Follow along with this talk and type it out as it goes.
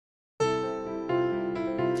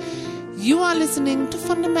You are listening to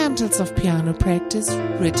Fundamentals of Piano Practice,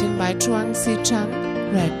 written by Chuang-Tze Chang,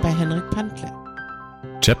 read by Henrik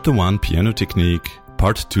Pantler. Chapter 1 Piano Technique,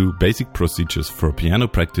 Part 2 Basic Procedures for Piano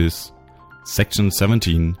Practice, Section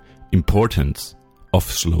 17 Importance of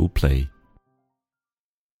Slow Play.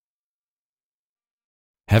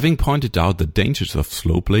 Having pointed out the dangers of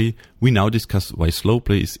slow play, we now discuss why slow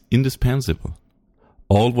play is indispensable.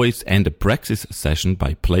 Always end a practice session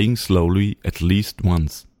by playing slowly at least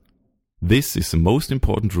once. This is the most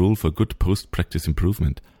important rule for good post-practice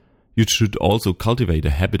improvement. You should also cultivate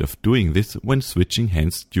a habit of doing this when switching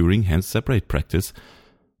hands during hand-separate practice.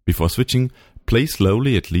 Before switching, play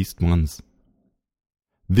slowly at least once.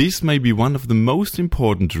 This may be one of the most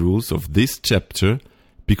important rules of this chapter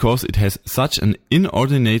because it has such an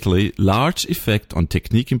inordinately large effect on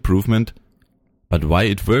technique improvement, but why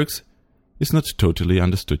it works is not totally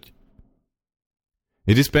understood.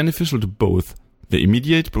 It is beneficial to both the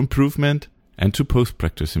immediate improvement and to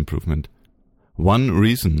post-practice improvement. One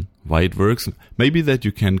reason why it works may be that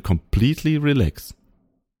you can completely relax.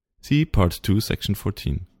 See Part 2, Section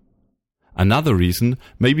 14. Another reason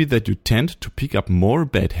may be that you tend to pick up more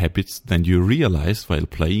bad habits than you realize while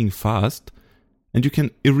playing fast, and you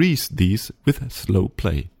can erase these with slow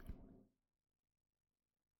play.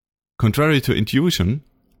 Contrary to intuition,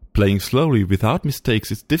 playing slowly without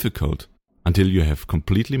mistakes is difficult until you have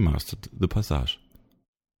completely mastered the passage.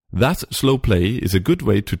 Thus, slow play is a good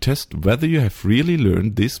way to test whether you have really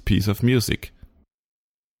learned this piece of music.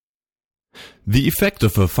 The effect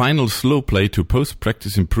of a final slow play to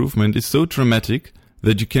post-practice improvement is so dramatic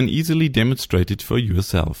that you can easily demonstrate it for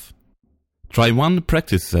yourself. Try one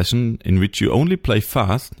practice session in which you only play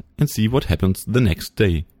fast and see what happens the next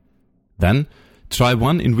day. Then, try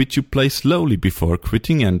one in which you play slowly before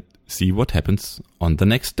quitting and see what happens on the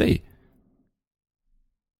next day.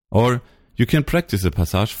 Or, you can practice a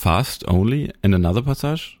passage fast only and another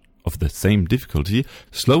passage of the same difficulty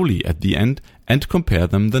slowly at the end and compare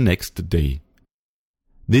them the next day.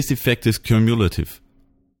 This effect is cumulative,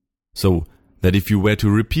 so that if you were to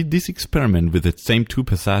repeat this experiment with the same two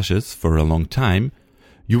passages for a long time,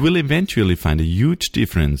 you will eventually find a huge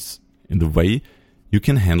difference in the way you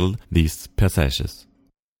can handle these passages.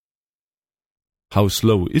 How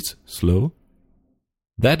slow is slow?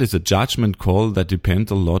 That is a judgment call that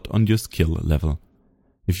depends a lot on your skill level.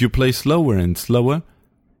 If you play slower and slower,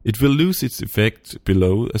 it will lose its effect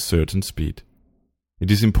below a certain speed.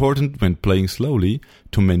 It is important when playing slowly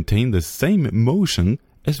to maintain the same motion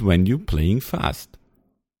as when you're playing fast.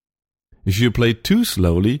 If you play too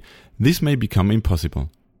slowly, this may become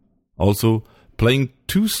impossible. Also, playing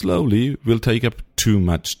too slowly will take up too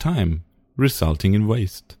much time, resulting in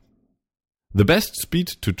waste. The best speed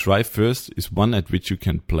to try first is one at which you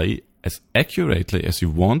can play as accurately as you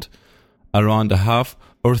want, around a half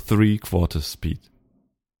or 3/4 speed.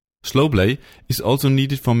 Slow play is also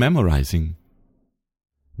needed for memorizing.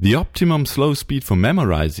 The optimum slow speed for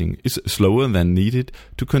memorizing is slower than needed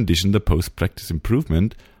to condition the post-practice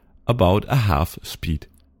improvement, about a half speed.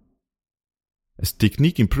 As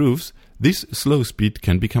technique improves, this slow speed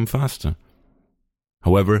can become faster.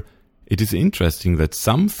 However, it is interesting that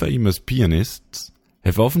some famous pianists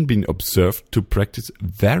have often been observed to practice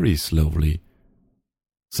very slowly.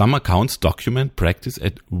 Some accounts document practice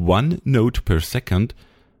at 1 note per second,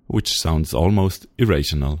 which sounds almost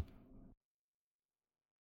irrational.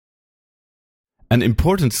 An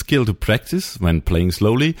important skill to practice when playing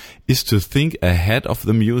slowly is to think ahead of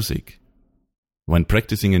the music. When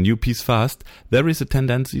practicing a new piece fast, there is a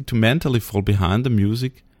tendency to mentally fall behind the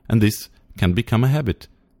music, and this can become a habit.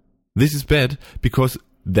 This is bad because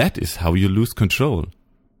that is how you lose control.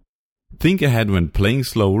 Think ahead when playing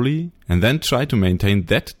slowly and then try to maintain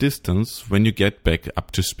that distance when you get back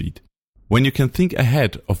up to speed. When you can think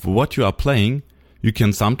ahead of what you are playing, you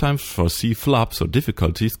can sometimes foresee flops or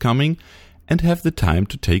difficulties coming and have the time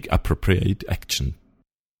to take appropriate action.